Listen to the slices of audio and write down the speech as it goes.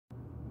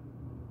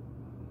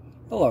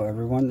Hello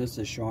everyone, this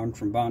is Sean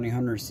from Bounty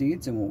Hunter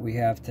Seeds, and what we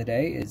have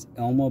today is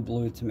Elma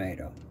Blue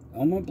tomato.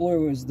 Elma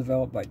Blue was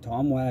developed by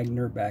Tom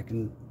Wagner back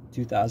in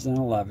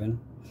 2011.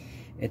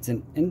 It's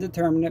an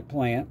indeterminate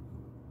plant,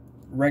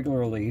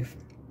 regular leaf.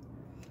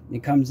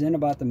 It comes in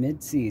about the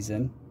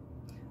mid-season,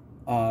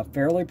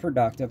 fairly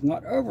productive,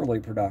 not overly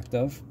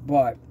productive,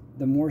 but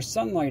the more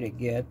sunlight it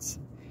gets,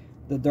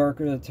 the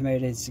darker the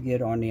tomatoes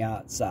get on the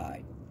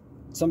outside.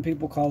 Some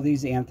people call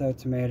these antho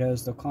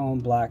tomatoes. They'll call them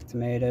black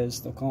tomatoes.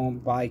 They'll call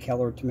them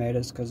bicolor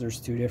tomatoes because there's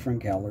two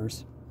different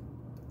colors.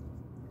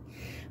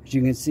 As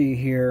you can see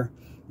here,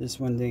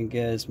 this one didn't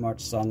get as much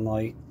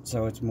sunlight,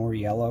 so it's more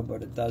yellow,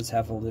 but it does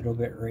have a little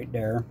bit right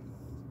there.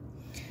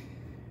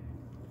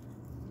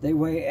 They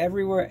weigh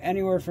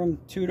anywhere from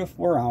 2 to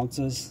 4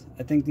 ounces.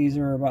 I think these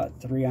are about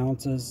 3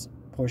 ounces,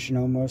 pushing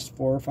almost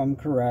 4 if I'm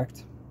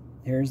correct.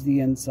 Here's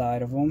the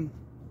inside of them.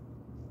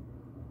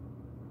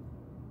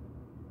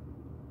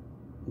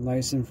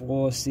 Nice and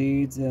full of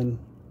seeds and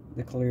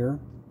the clear.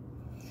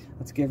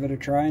 Let's give it a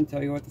try and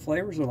tell you what the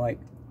flavors are like.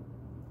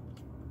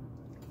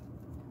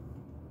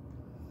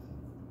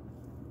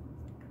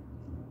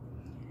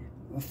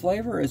 The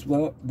flavor is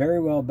very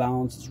well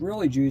balanced. It's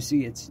really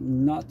juicy. It's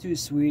not too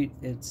sweet.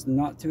 It's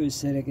not too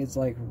acidic. It's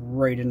like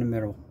right in the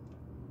middle.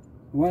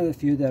 One of the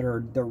few that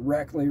are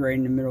directly right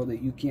in the middle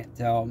that you can't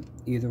tell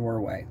either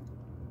way.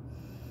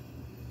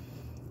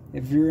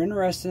 If you're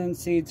interested in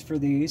seeds for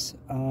these,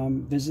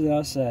 visit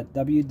us at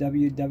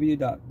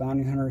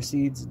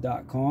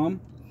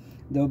www.bountyhunterseeds.com.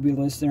 They'll be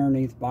listed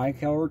underneath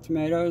bicolor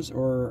tomatoes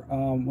or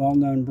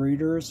well-known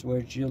breeders,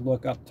 which you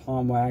look up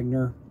Tom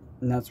Wagner,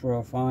 and that's where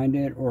you'll find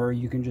it. Or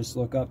you can just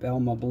look up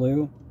Elma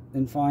Blue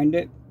and find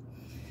it.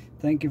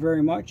 Thank you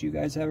very much. You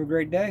guys have a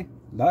great day.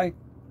 Bye.